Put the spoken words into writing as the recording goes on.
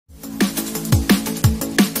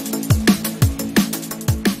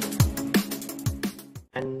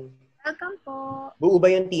Welcome po. Buo ba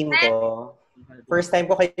yung team ko? First time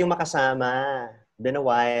ko kayong makasama. Been a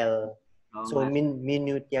while. So,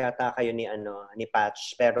 minute yata kayo ni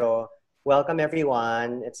Patch. Pero, welcome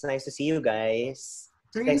everyone. It's nice to see you guys.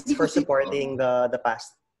 Thanks for supporting the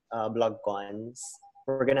past vlog cons.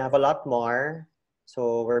 We're gonna have a lot more.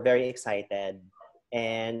 So, we're very excited.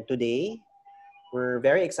 And today, we're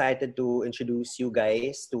very excited to introduce you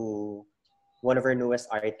guys to one of our newest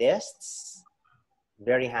artists.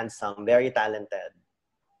 Very handsome, very talented.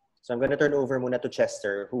 So I'm going to turn over muna to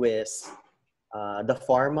Chester, who is the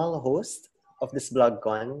formal host of this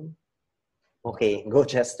vlogcon. Okay, go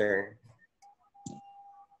Chester.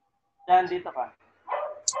 Yan, dito ka.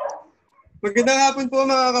 Magandang hapon po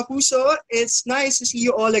mga kapuso. It's nice to see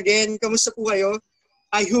you all again. Kamusta po kayo?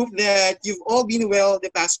 I hope that you've all been well the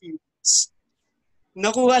past few weeks.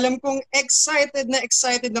 Naku, alam kong excited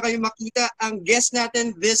na kayo makita ang guest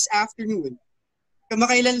natin this afternoon.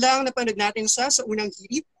 Kamakailan lang napanood natin sa unang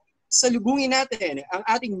hirit. Salubungin natin ang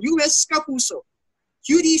ating newest kapuso,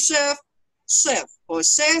 cutie chef, Chef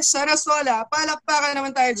Jose SARASOLA. Palakpakan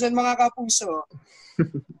naman tayo dyan mga kapuso.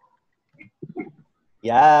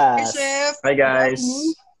 Yes. Hey, Chef. Hi guys.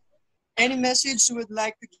 Any message you would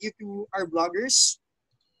like to give to our bloggers?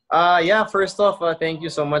 Yeah, first off, thank you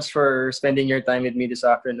so much for spending your time with me this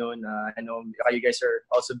afternoon. I know you guys are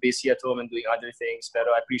also busy at home and doing other things, but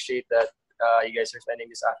I appreciate that you guys are spending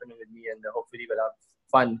this afternoon with me, and hopefully we'll have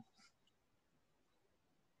fun.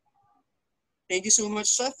 Thank you so much,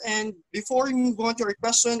 Chef. And before we move on to our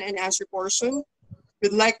question and answer portion,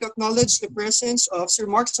 we'd like to acknowledge the presence of Sir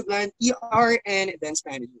Mark Sablan, ER and Dance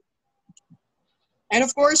Manager. And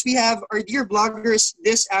of course, we have our dear bloggers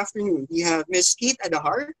this afternoon. We have Ms. Kate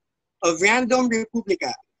Adahar of Random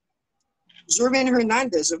Republica, Zorman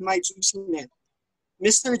Hernandez of My Juicy Net,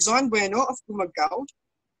 Mr. John Bueno of Kumagao.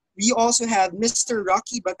 We also have Mr.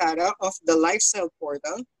 Rocky Batara of The Lifestyle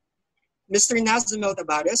Portal, Mr. Nazamel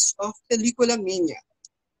Tabares of Pelicula Mania,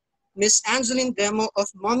 Miss Angeline Demo of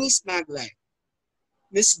Mommy's Maglife,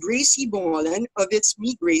 Miss Gracie Bongolan of It's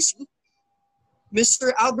Me Gracie,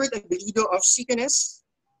 Mr. Albert Abelido of Sicanes,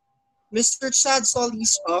 Mr. Chad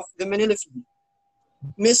Solis of The Manila Feed,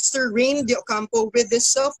 Mr. Rain De Ocampo with the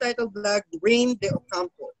self-titled blog Rain De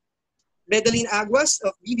Ocampo, Bedeline Aguas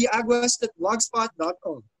of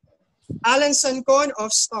bbAguas.blogspot.com, Alan Sancon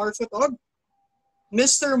of Star Photog,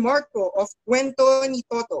 Mr. Marco of Cuento ni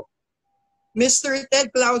Toto, Mr.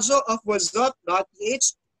 Ted Claudio of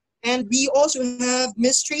whatsup.ph, and we also have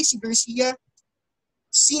Miss Tracy Garcia,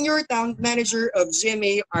 Senior Talent Manager of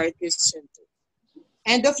GMA Artist Center.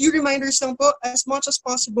 And a few reminders lang po, as much as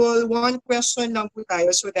possible, one question lang po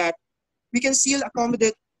tayo so that we can still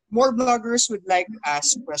accommodate more bloggers would like to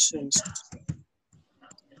ask questions.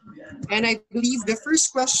 And I believe the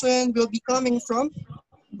first question will be coming from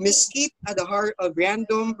Ms. Kate Adahar of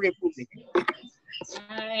Random Republic.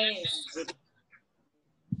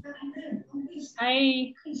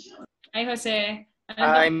 Hi, Jose.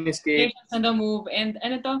 Hi, Ms. Kate. On the move. And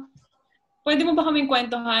pwede mo ba kaming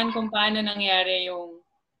kwentuhan kung paano nangyari yung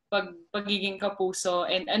pagiging kapuso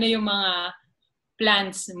and ano yung mga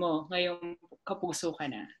plans mo ngayong kapuso ka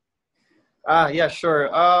na? Yeah, sure.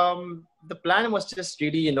 The plan was just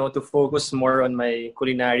really, to focus more on my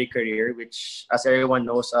culinary career, which, as everyone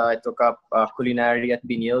knows, I took up culinary at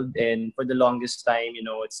Binild, and for the longest time,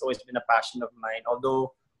 it's always been a passion of mine.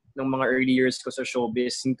 Although, nung mga early years ko sa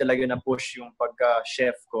showbiz, hindi talaga na-push yung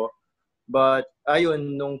pagka-chef ko. But,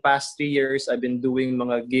 ayun, nung past 3 years, I've been doing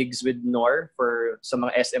mga gigs with Nor sa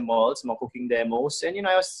mga SM malls, mga cooking demos. And,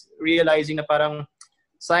 I was realizing na parang,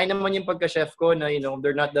 sayang naman yung pagka-chef ko na,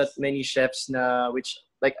 there are not that many chefs na, which,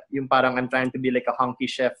 like, yung parang I'm trying to be like a hunky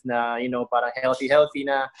chef na, parang healthy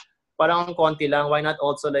na, parang konti lang. Why not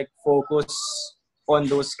also, like, focus on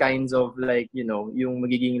those kinds of, like, yung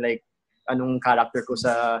magiging, like, anong character ko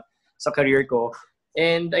sa career ko.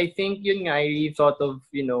 And I think, yun nga, I really thought of,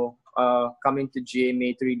 coming to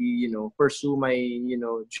GMA to really, pursue my,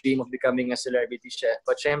 dream of becoming a celebrity chef.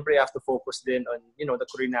 But syempre, I have to focus din on, the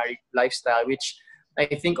culinary lifestyle, which I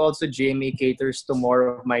think also GMA caters to more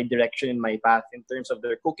of my direction in my path in terms of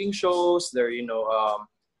their cooking shows, their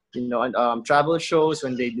travel shows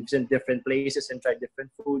when they visit different places and try different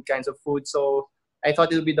kinds of food. So I thought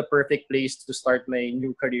it would be the perfect place to start my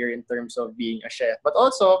new career in terms of being a chef. But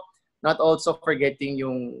also, not also forgetting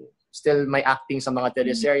yung still my acting sa mga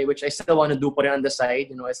teleserye, which I still want to do pa rin on the side.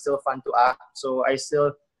 It's still fun to act. So I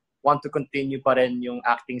still want to continue pa rin yung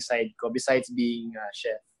acting side ko besides being a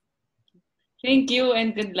chef. Thank you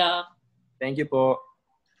and good luck. Thank you po.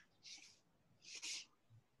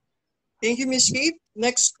 Thank you, Ms. Kate.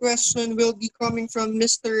 Next question will be coming from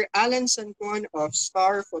Mr. Alan Sanjuan of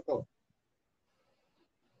Star Photo.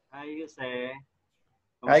 Hi, Jose.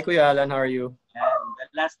 Hi, Kuya Alan. How are you?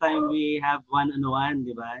 Last time we have one-on-one,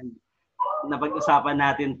 di ba? Napag-usapan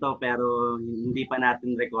natin to pero hindi pa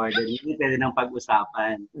natin recorded. Hindi pwede nang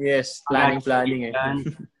pag-usapan. Yes, planning eh.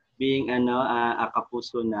 Being a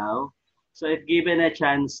Kapuso now. So if given a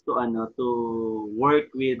chance to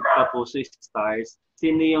work with Kapuso stars,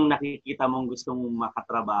 sino yung nakikita mong gusto mong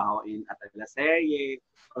makatrabaho in a teleserye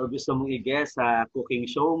or gusto mong i-guest sa cooking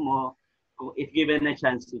show mo? If given a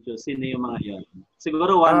chance to choose, sino yung mga yon?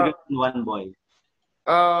 Siguro one girl and one boy.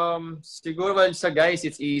 Siguro sa guys,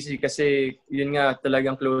 it's easy kasi yun nga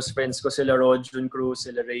talagang close friends ko sila Rodjun Cruz,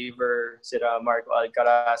 sila Raver, sila Marco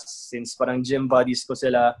Alcaraz, since parang gym buddies ko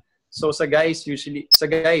sila. So sa guys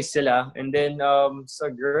sila, and then sa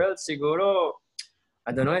girls siguro I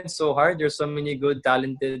don't know, it's so hard. There's so many good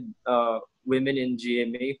talented women in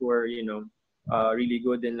GMA who are really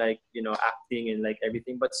good in acting and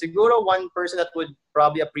everything. But siguro one person that would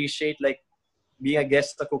probably appreciate being a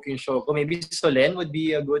guest at a cooking show. Or maybe Solen would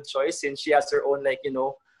be a good choice since she has her own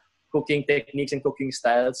cooking techniques and cooking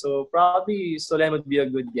style. So probably Solen would be a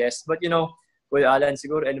good guest. But with Alan,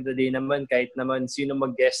 siguro end of the day naman, kahit naman sino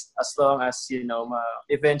mag-guest as long as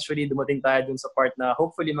eventually dumating tayo dun sa part na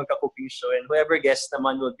hopefully magka-cooking show and whoever guest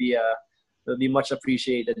naman will be much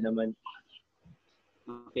appreciated naman.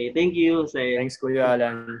 Okay, thank you. Thanks, Kuya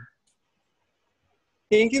Alan.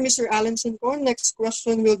 Thank you, Mr. Alan Sancon. Next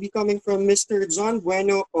question will be coming from Mr. John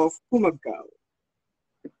Bueno of Kumagkao.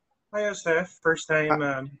 Hi, Joseph. First time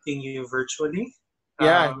meeting you virtually.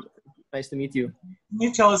 Yeah, nice to meet you. Can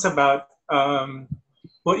you tell us about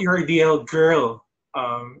what your ideal girl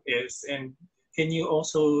is? And can you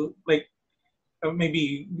also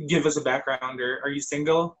maybe give us a background? Or are you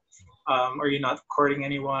single? Are you not courting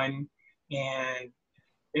anyone? And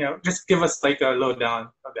just give us a lowdown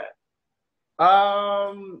of that.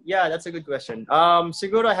 Yeah, that's a good question.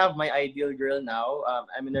 Siguro I have my ideal girl now.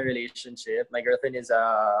 I'm in a relationship. My girlfriend is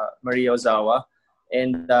Maria Ozawa,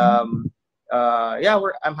 and I'm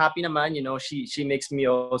happy naman. She makes me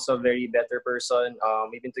also a very better person.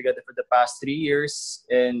 We've been together for the past 3 years,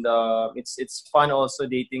 and it's fun also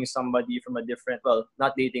dating somebody from a different, well,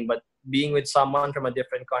 not dating, but being with someone from a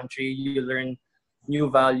different country. You learn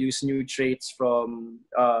new values, new traits from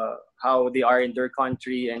how they are in their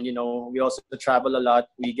country. And, we also travel a lot.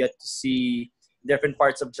 We get to see different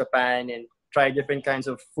parts of Japan and try different kinds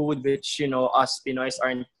of food, which, us Pinoys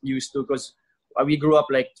aren't used to because we grew up,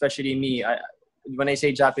 especially me, when I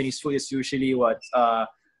say Japanese food, it's usually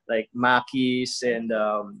makis and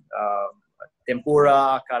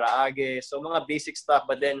tempura, karaage, so mga basic stuff.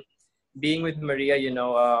 But then being with Maria,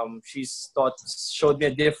 showed me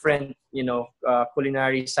a different,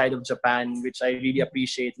 culinary side of Japan, which I really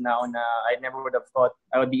appreciate now. And I never would have thought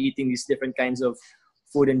I would be eating these different kinds of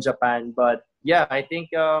food in Japan. But yeah, I think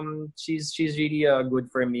she's really good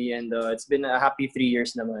for me, and it's been a happy 3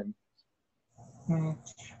 years naman.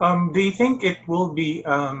 Do you think it will be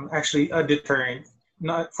actually a deterrent,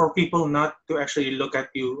 not for people not to actually look at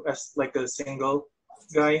you as a single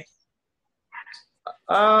guy?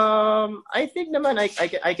 I think naman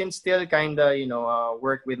I can still kind of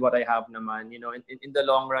work with what I have naman. In the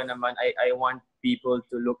long run naman, I want people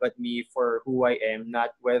to look at me for who I am, not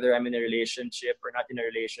whether I'm in a relationship or not in a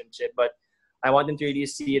relationship, but I want them to really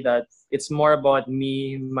see that it's more about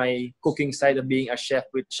me, my cooking side of being a chef,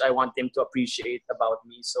 which I want them to appreciate about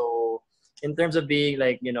me. So in terms of being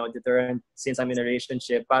deterrent since I'm in a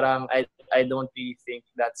relationship, parang I don't really think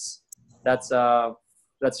that's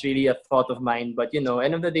really a thought of mine. But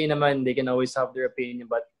end of the day naman, they can always have their opinion,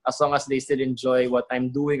 but as long as they still enjoy what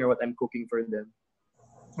I'm doing or what I'm cooking for them.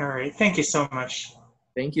 All right. Thank you so much.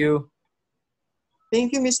 Thank you.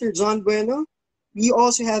 Thank you, Mr. John Bueno. We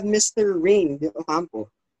also have Mr. Rain de Ocampo.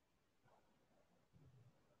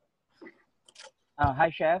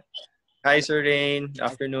 Hi, Chef. Hi, Sir Rain.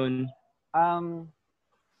 Afternoon.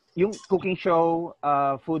 Yung cooking show,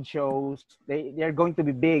 food shows, they're going to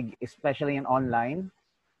be big, especially in online.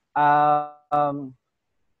 There are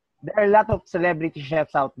a lot of celebrity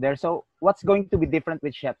chefs out there. So what's going to be different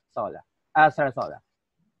with Chef Sarasola?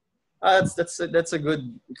 That's a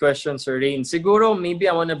good question, Sir Rain. Siguro, maybe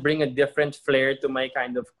I want to bring a different flair to my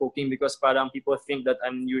kind of cooking because parang people think that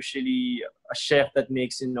I'm usually a chef that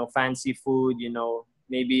makes, fancy food,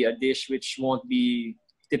 maybe a dish which won't be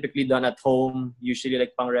typically done at home, usually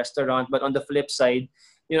pang restaurant. But on the flip side,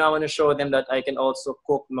 I want to show them that I can also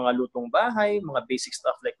cook mga lutong bahay, mga basic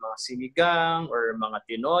stuff like mga sinigang or mga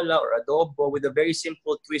tinola or adobo with a very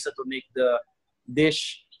simple twist that will make the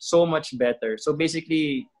dish so much better. So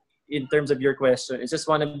basically, in terms of your question, I just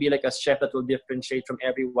want to be like a chef that will differentiate from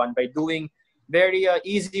everyone by doing very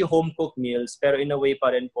easy home cooked meals, pero in a way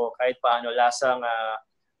pa rin po kahit paano lasang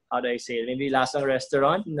how do I say it? Maybe lasang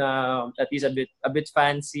restaurant na at least a bit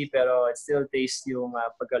fancy pero it still tastes yung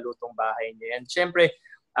pagkalutong bahay niya. And syempre,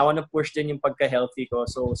 I want to push din yung pagka-healthy ko.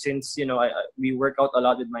 So since, we work out a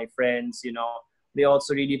lot with my friends, they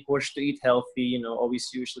also really push to eat healthy, always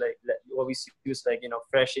use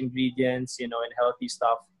fresh ingredients, and healthy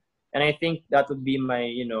stuff. And I think that would be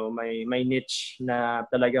my, my niche na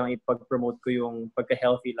talagang ipag-promote ko yung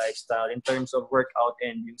pagka-healthy lifestyle in terms of workout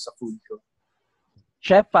and yung sa food ko.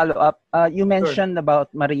 Chef, follow up. You mentioned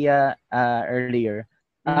about Maria earlier.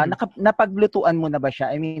 Napaglutuan mo na ba siya?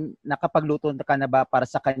 I mean, nakapagluto ka na ba para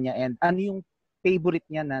sa kanya? And ano yung favorite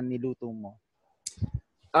niya na niluto mo?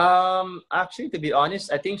 Actually, to be honest,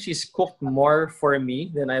 I think she's cooked more for me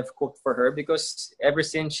than I've cooked for her because ever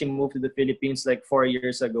since she moved to the Philippines like 4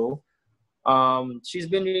 years ago, she's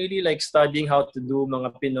been really like studying how to do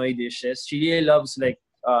mga Pinoy dishes. She really loves like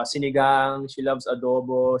sinigang, she loves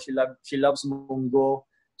adobo, she loves munggo.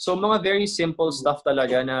 So mga very simple stuff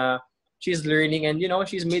talaga na she's learning, and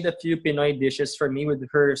she's made a few Pinoy dishes for me with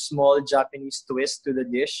her small Japanese twist to the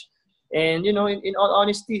dish. And in all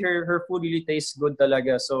honesty, her food really tastes good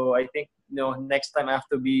talaga. So I think next time I have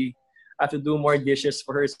to do more dishes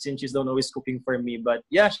for her since she's not always cooking for me. But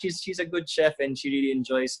yeah, she's a good chef and she really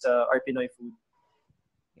enjoys our Pinoy food.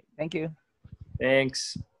 Thank you.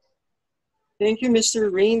 Thanks. Thank you,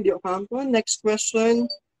 Mr. Rain de Ocampo. Next question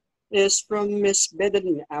is from Miss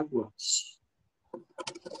Bedaline Aguas.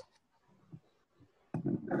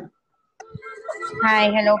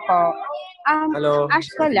 Hi, hello po. Hello.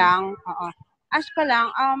 Ask ko lang,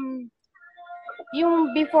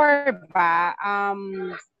 yung before ba,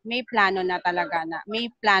 may plano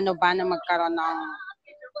ba na magkaroon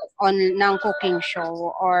ng cooking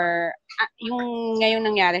show, or yung ngayon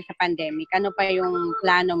nangyari sa pandemic, ano pa yung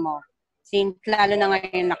plano mo? Since lalo na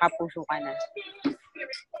ngayon nakapuso ka na.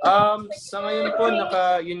 Sa ngayon po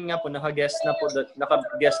naka-guest na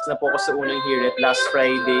po ako sa unang Hear It last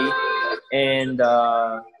Friday and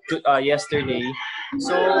yesterday.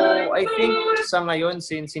 So I think sa ngayon,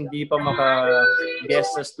 since hindi pa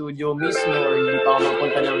maka-guest sa studio mismo or hindi pa ako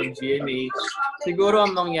mapunta ng GMA, siguro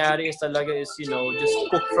ang mangyari is talaga is just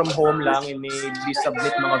cook from home lang and maybe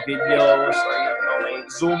submit mga videos or may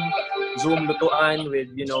Zoom lutuan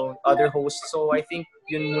with other hosts. So I think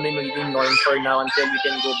yun muna yung magiging norm for now until we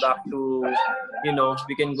can go back to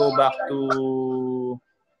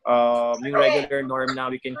yung regular norm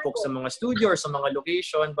na we can cook sa mga studio or sa mga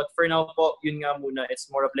location. But for now po, yun nga muna,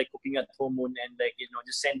 it's more of like cooking at home muna and like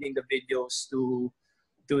just sending the videos to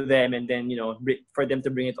them and then for them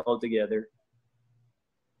to bring it all together.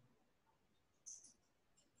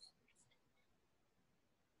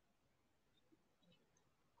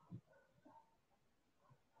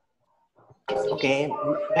 Okay,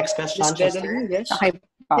 next question. Miss Bedaline, yes. Okay.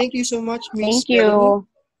 Thank you so much, Miss Thank you. Bedaline.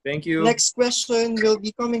 Thank you. Next question will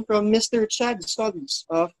be coming from Mr. Chad Solis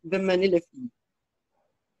of the Manila Feed.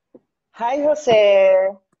 Hi,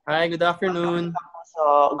 Jose. Hi, good afternoon.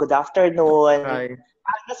 So, good afternoon. Hi.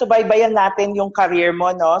 Nasubaybayan natin yung career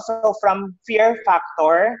mo, no? So, from Fear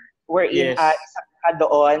Factor, wherein Yes. isa ka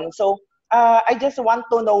doon. So, I just want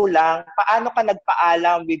to know lang, paano ka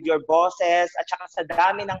nagpaalam with your bosses at saka sa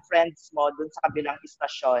dami ng friends mo dun sa kabilang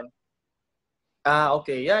istasyon?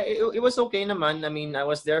 Okay. Yeah, it was okay naman. I mean, I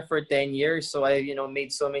was there for 10 years, so I,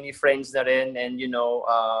 made so many friends na rin, and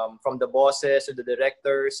from the bosses to the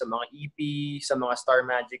directors, sa mga EP, sa mga Star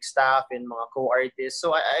Magic staff, and mga co-artists.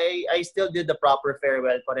 So I still did the proper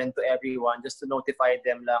farewell pa rin to everyone, just to notify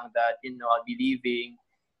them lang that, I'll be leaving.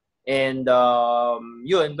 And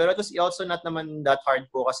yun, pero it was also not naman that hard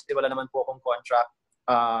po kasi wala naman po akong contract.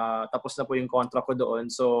 Tapos na po yung contract ko doon.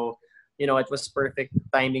 So, it was perfect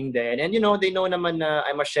timing then. And they know naman na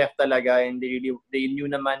I'm a chef talaga, and they knew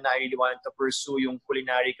naman na I really wanted to pursue yung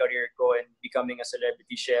culinary career ko and becoming a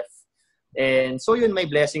celebrity chef. And so yun, my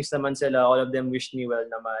blessings naman sila. All of them wished me well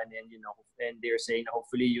naman, and and they're saying na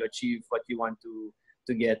hopefully you achieve what you want to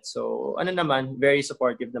get. So naman, very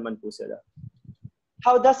supportive naman po sila.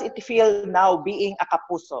 How does it feel now being a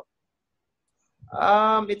Kapuso?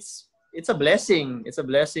 It's a blessing. It's a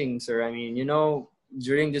blessing, sir. I mean,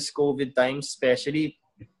 during this COVID time, especially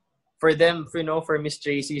for them, for Miss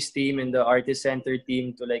Tracy's team and the Artist Center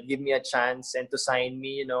team to like give me a chance and to sign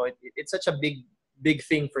me, it's such a big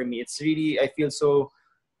thing for me. It's really, I feel so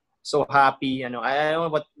happy. I don't know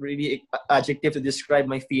what really adjective to describe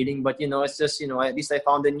my feeling, but it's just at least I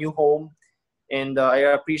found a new home, and I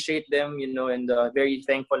appreciate them, and very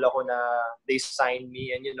thankful ako na they signed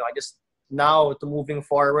me, and I just now to moving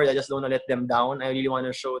forward, I just don't want to let them down. I really want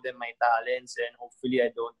to show them my talents, and hopefully I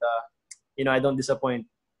don't, I don't disappoint.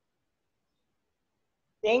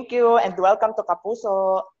 Thank you, and welcome to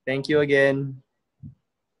Kapuso. Thank you again.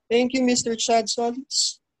 Thank you, Mr. Chad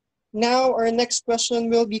Solis. Now, our next question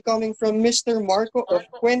will be coming from Mr. Marco of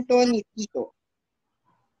Kwento ni Tito.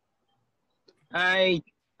 Hi,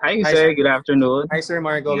 sir. Good afternoon. Hi, Sir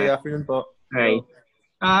Marco. Good afternoon po. Hi.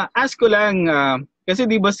 Ask ko lang, kasi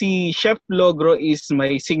di ba si Chef Logro is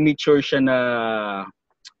may signature siya na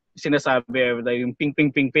sinasabi every time, yung ping,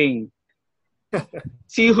 ping, ping, ping.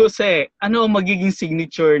 Si Jose, ano ang magiging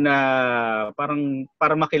signature na parang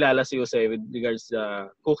para makilala si Jose with regards sa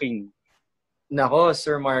cooking? Nako,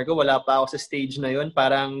 Sir Marco, wala pa ako sa stage na yun.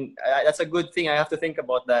 Parang, that's a good thing. I have to think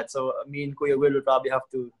about that. So, me and Kuya Will probably have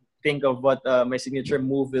to think of what my signature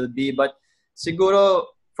move will be. But siguro,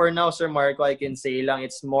 for now, Sir Marco, I can say lang,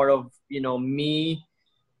 it's more of, me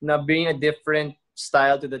na bring a different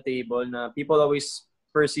style to the table. Na people always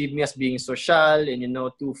perceive me as being social and,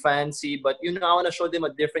 too fancy. But, I want to show them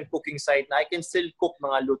a different cooking side na I can still cook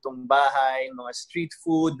mga lutong bahay, mga street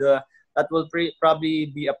food, that will probably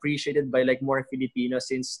be appreciated by like more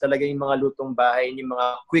Filipinos since talaga yung mga lutong bahay, yung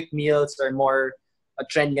mga quick meals are more a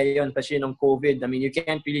trend ngayon, especially nung COVID. I mean, you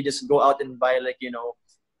can't really just go out and buy like,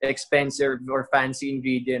 expensive or fancy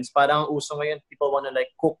ingredients. Parang uso ngayon, people want to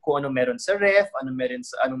like cook kung ano meron sa ref, ano meron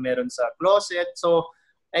sa closet. So,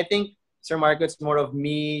 I think, Sir Marco, it's more of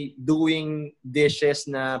me doing dishes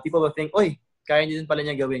na people will think, oy, kaya din pala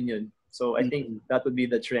niya gawin yun. So, I think that would be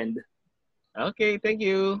the trend. Okay, thank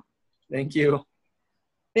you. Thank you.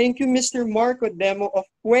 Thank you, Mr. Marco Demo of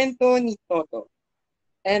Kwento ni Toto.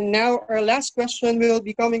 And now, our last question will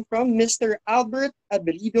be coming from Mr. Albert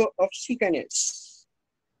Abelido of Chicanes.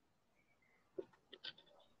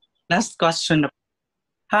 Last question.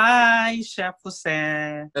 Hi, Chef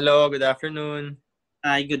Jose. Hello, good afternoon.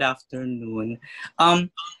 Hi, good afternoon.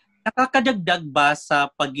 Nakakadagdag ba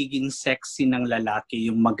sa pagiging sexy ng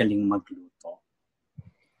lalaki yung magaling magluto?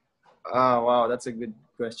 Wow, that's a good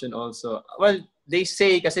question also. Well, they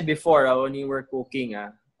say kasi before when you were cooking,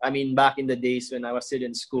 I mean back in the days when I was still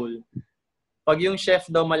in school, pag yung chef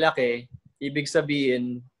daw malaki, ibig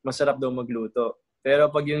sabihin masarap daw magluto. Pero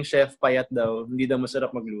pag yung chef payat daw, hindi daw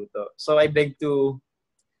masarap magluto. So I beg to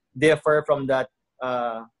differ from that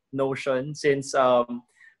notion since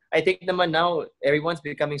I think naman now everyone's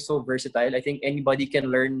becoming so versatile. I think anybody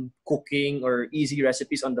can learn cooking or easy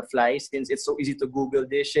recipes on the fly since it's so easy to Google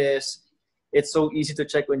dishes. It's so easy to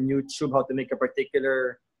check on YouTube how to make a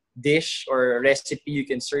particular dish or recipe. You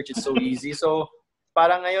can search it so easy. So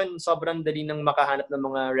parang ngayon sobrang dali nang makahanap ng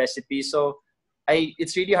mga recipes. So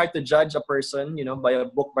it's really hard to judge a person, by a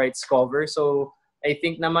book by its cover. So I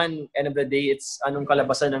think naman end of the day it's anong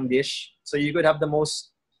kalabasan ng dish. So you could have the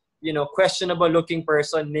most questionable looking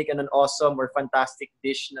person make an awesome or fantastic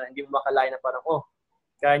dish na hindi mo makalain na parang,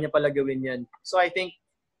 kaya niya pala gawin yan. So I think,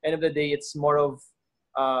 end of the day, it's more of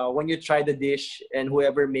when you try the dish and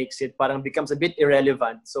whoever makes it parang becomes a bit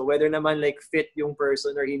irrelevant. So whether naman like fit yung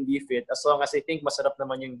person or hindi fit, as long as I think masarap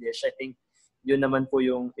naman yung dish, I think yun naman po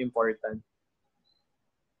yung important.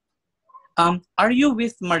 Are you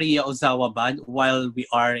with Maria Ozawa ba while we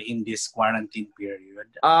are in this quarantine period?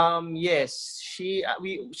 Yes.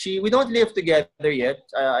 We don't live together yet.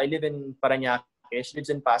 I live in Parañaque. She lives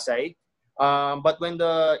in Pasay. But when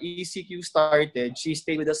the ECQ started, she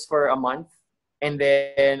stayed with us for a month. And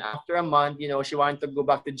then after a month, she wanted to go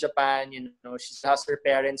back to Japan. She has her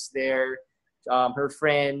parents there, her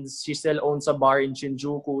friends. She still owns a bar in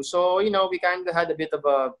Shinjuku. So, we kind of had a bit of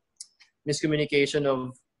a miscommunication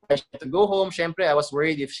of I had to go home. Syempre, I was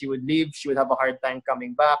worried if she would leave, she would have a hard time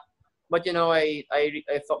coming back. But, I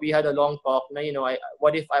thought we had a long talk na,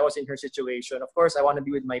 what if I was in her situation? Of course, I want to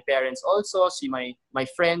be with my parents also, see my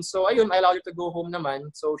friends. So, ayun, I allowed her to go home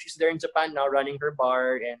naman. So, she's there in Japan now, running her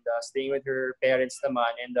bar and staying with her parents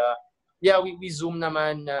naman. And, we Zoom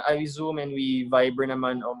naman. We Zoom and we Viber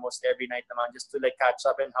naman almost every night naman just to like catch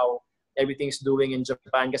up and how everything's doing in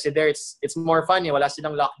Japan. Kasi there, it's more fun. Wala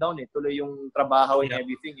silang lockdown. Tuloy yung trabaho and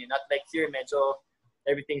everything. Not like here, medyo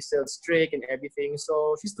everything's still strict and everything.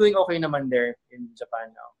 So, she's doing okay naman there in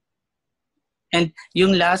Japan now. And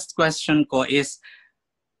yung last question ko is,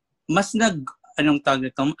 ano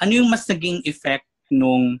yung mas naging effect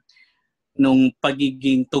nung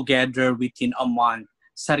pagiging together within a month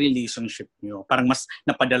sa relationship nyo? Parang mas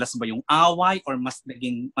napadalas ba yung away or mas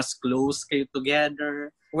naging mas close kayo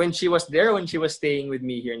together? When she was there, when she was staying with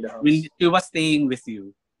me here in the house? When she was staying with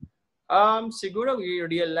you. Siguro we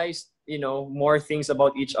realized, more things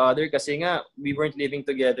about each other kasi nga we weren't living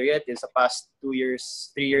together yet. It's the past 2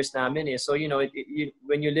 years, 3 years namin eh. So,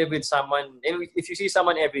 when you live with someone, and if you see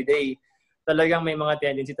someone every day, talagang may mga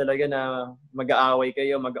tendency talaga na mag-aaway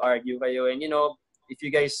kayo, mag-argue kayo. And, if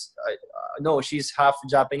you guys know, she's half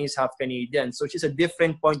Japanese, half Canadian. So, she's a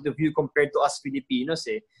different point of view compared to us Filipinos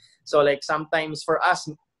eh. So, like, sometimes for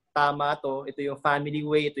us, tama to, ito yung family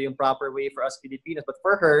way, ito yung proper way for us Filipinos. But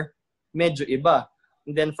for her, medyo iba.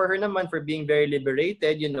 And then for her naman, for being very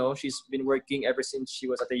liberated, she's been working ever since she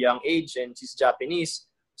was at a young age and she's Japanese.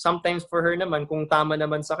 Sometimes for her naman, kung tama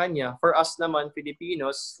naman sa kanya, for us naman,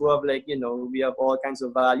 Filipinos, who have like, we have all kinds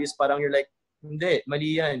of values, parang you're like, hindi,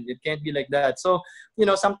 mali yan. It can't be like that. So,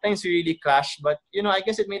 sometimes we really clash, but, I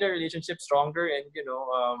guess it made our relationship stronger and,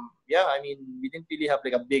 we didn't really have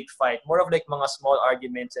like a big fight. More of like mga small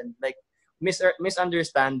arguments and like,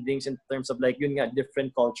 misunderstandings in terms of like yun nga different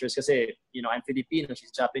cultures kasi I'm Filipino, she's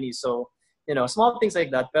Japanese, so small things like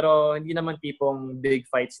that pero hindi naman tipong big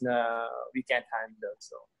fights na we can't handle.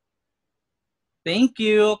 So thank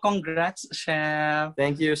you, congrats chef.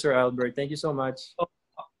 Thank you Sir Albert, thank you so much.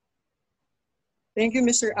 Thank you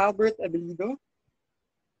Mr. Albert Abelido.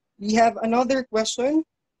 We have another question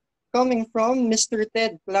coming from Mr.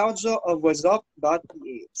 Ted Claudio of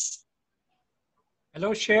whatsup.ph.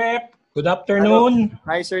 Hello chef. Good afternoon. Hello.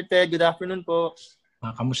 Hi, Sir Ted. Good afternoon po.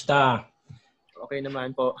 Kamusta? Okay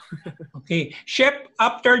naman po. Okay. Chef,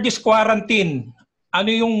 after this quarantine,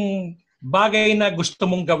 ano yung bagay na gusto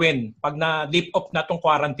mong gawin pag na-lift off na tong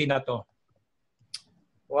quarantine na to?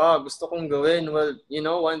 Wow, gusto kong gawin. Well,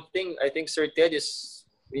 one thing I think, Sir Ted, is,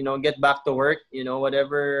 get back to work.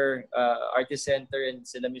 Whatever Artist Center and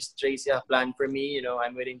sila Miss Tracy have planned for me,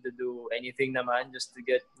 I'm willing to do anything naman just to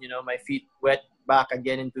get, my feet wet back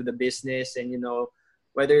again into the business. And,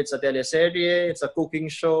 whether it's a teleserye, it's a cooking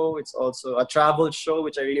show, it's also a travel show,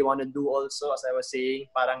 which I really want to do also, as I was saying,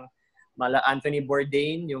 parang mala Anthony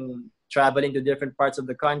Bourdain, yung traveling to different parts of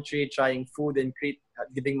the country, trying food and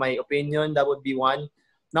giving my opinion, that would be one.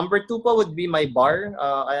 Number 2 po would be my bar.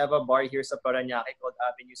 I have a bar here sa Parañaque called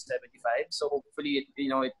Avenue 75. So hopefully,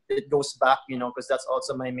 it goes back, because that's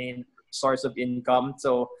also my main source of income.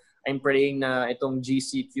 So I'm praying na itong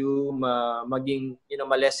GCQ maging,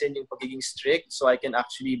 ma-lessen yung pagiging strict so I can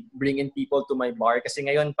actually bring in people to my bar. Kasi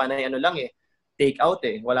ngayon, panay take out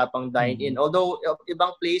eh. Wala pang dine-in. Although,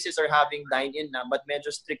 ibang places are having dine-in na, but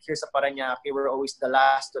medyo strict here sa Parañaque. We're always the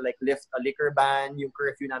last to like lift a liquor ban. Yung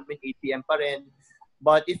curfew namin, 8 p.m. pa rin.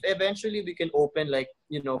 But if eventually we can open like,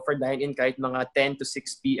 for dine-in kahit mga 10 to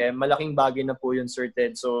 6 p.m., malaking bagay na po yun, Sir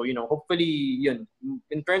Ted. So, hopefully, yun.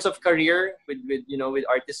 In terms of career with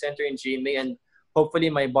Artist Center and GMA, and hopefully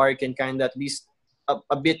my bar can kind of at least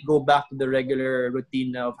a bit go back to the regular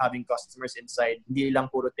routine of having customers inside. Hindi lang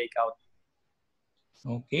puro take-out.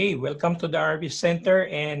 Okay, welcome to the Artist Center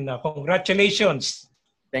and congratulations.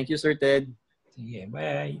 Thank you, Sir Ted. Yeah,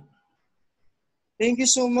 bye. Thank you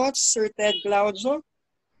so much, Sir Ted Claudio.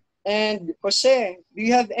 And Jose, do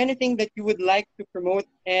you have anything that you would like to promote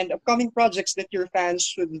and upcoming projects that your fans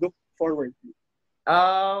should look forward to?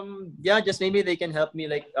 Just maybe they can help me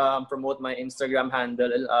like promote my Instagram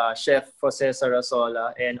handle, Chef Jose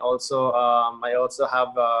Sarasola, and also I also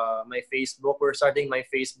have my Facebook. We're starting my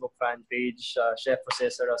Facebook fan page, Chef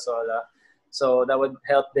Jose Sarasola. So that would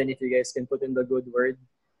help then if you guys can put in the good word.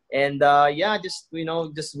 And just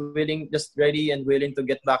ready and willing to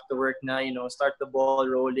get back to work na, start the ball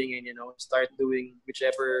rolling and, start doing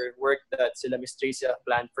whichever work that sila Miss Tracy have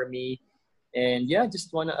planned for me. And I'm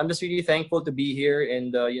just really thankful to be here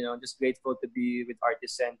and, just grateful to be with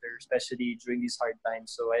Artist Center, especially during these hard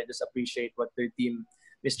times. So I just appreciate what their team,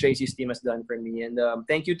 Miss Tracy's team has done for me. And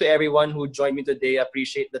thank you to everyone who joined me today. I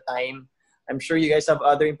appreciate the time. I'm sure you guys have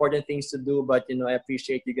other important things to do, but I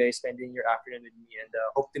appreciate you guys spending your afternoon with me, and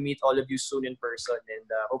hope to meet all of you soon in person. And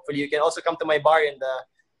hopefully you can also come to my bar and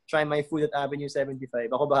try my food at Avenue 75.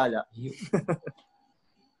 Ako bahala.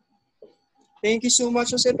 Thank you so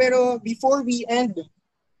much, Jose. Pero before we end,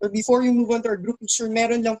 or before we move on to our group picture,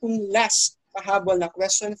 meron lang pong last pahabol na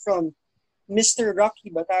question from Mr.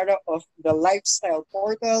 Rocky Batara of the Lifestyle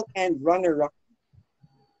Portal and Runner Rocky.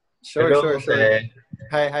 Sure.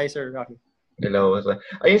 Hi, Sir Rocky. Hello.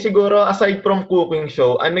 Ayun siguro, aside from cooking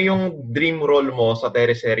show, ano yung dream role mo sa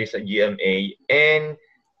teleserye sa GMA? And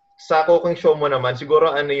sa cooking show mo naman,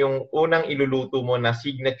 siguro ano yung unang iluluto mo na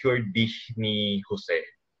signature dish ni Jose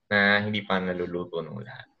na hindi pa naluluto ng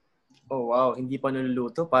lahat? Oh wow, hindi pa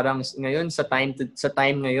naluluto. Parang ngayon sa time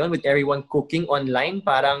ngayon with everyone cooking online,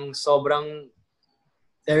 parang sobrang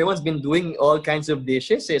everyone's been doing all kinds of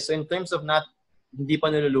dishes. So in terms of hindi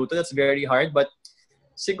pa naluluto, that's very hard. But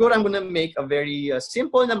siguro I'm gonna make a very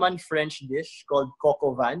simple naman French dish called coq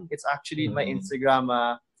au vin. It's actually in my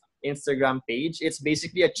Instagram page. It's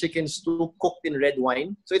basically a chicken stew cooked in red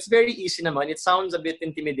wine. So it's very easy naman. It sounds a bit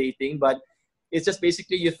intimidating, but it's just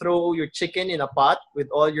basically you throw your chicken in a pot with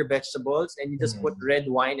all your vegetables and you just put red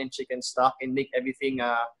wine and chicken stock and make everything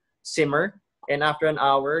simmer. And after an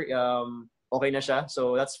hour, okay na siya.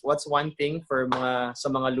 So that's one thing for sa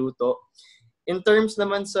mga luto. In terms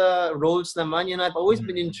naman sa roles naman, I've always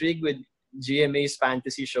been intrigued with GMA's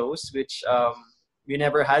fantasy shows, which we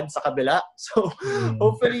never had sa kabila. So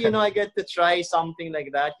hopefully, I get to try something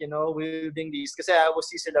like that, wielding these. Kasi I will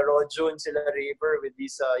see sila Rojun, sila Raver with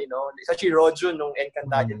these, especially Rojun nung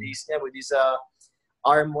Encantadia days niya with these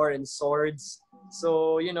armor and swords.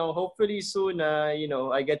 So, hopefully soon,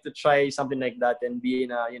 I get to try something like that and be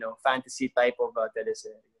in a, fantasy type of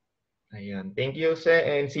teleserye. Ayan. Thank you, sir,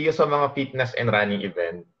 and see you sa mga fitness and running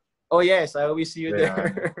event. Oh, yes. I always see you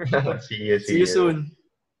there. See you soon.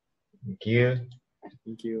 Thank you.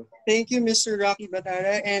 Thank you. Thank you, Mr. Rocky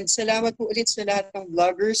Batara. And salamat po ulit sa lahat ng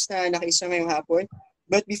vloggers na nakaisa ngayong hapon.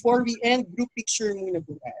 But before we end, group picture muna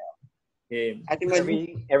po tayo. Okay. Ate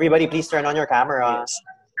Malu. Everybody, please turn on your camera. Yes.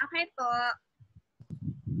 Okay po.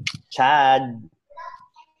 Chad.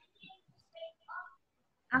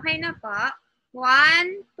 Okay na po.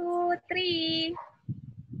 1, 2, 3.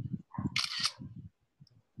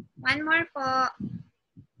 One more po.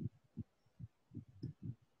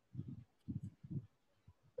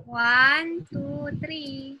 One, 2,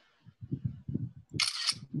 3.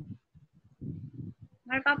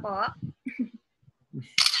 More pa po.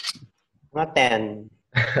 Mga 10.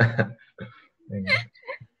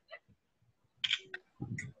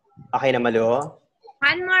 Okay na, Malu?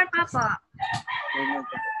 One more pa po.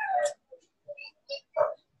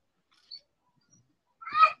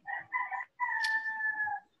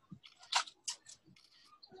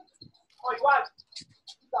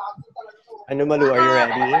 Ano, Malu? Are you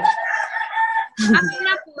ready? Okay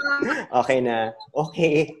na po. Okay na.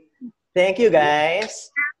 Okay. Thank you,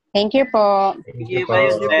 guys. Thank you po. Thank you,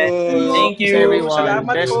 Thank you, everyone.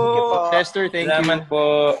 Salamat po. Tester, thank you. Salamat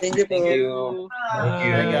po. Thank you po. Thank you.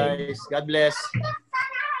 Bye, guys. God bless.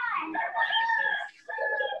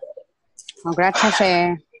 Congrats,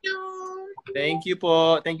 Jose. Thank you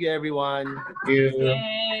po. Thank you, everyone. Thank you.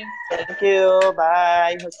 Yay. Thank you.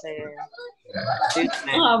 Bye, Jose.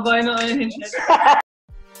 Ang haba ng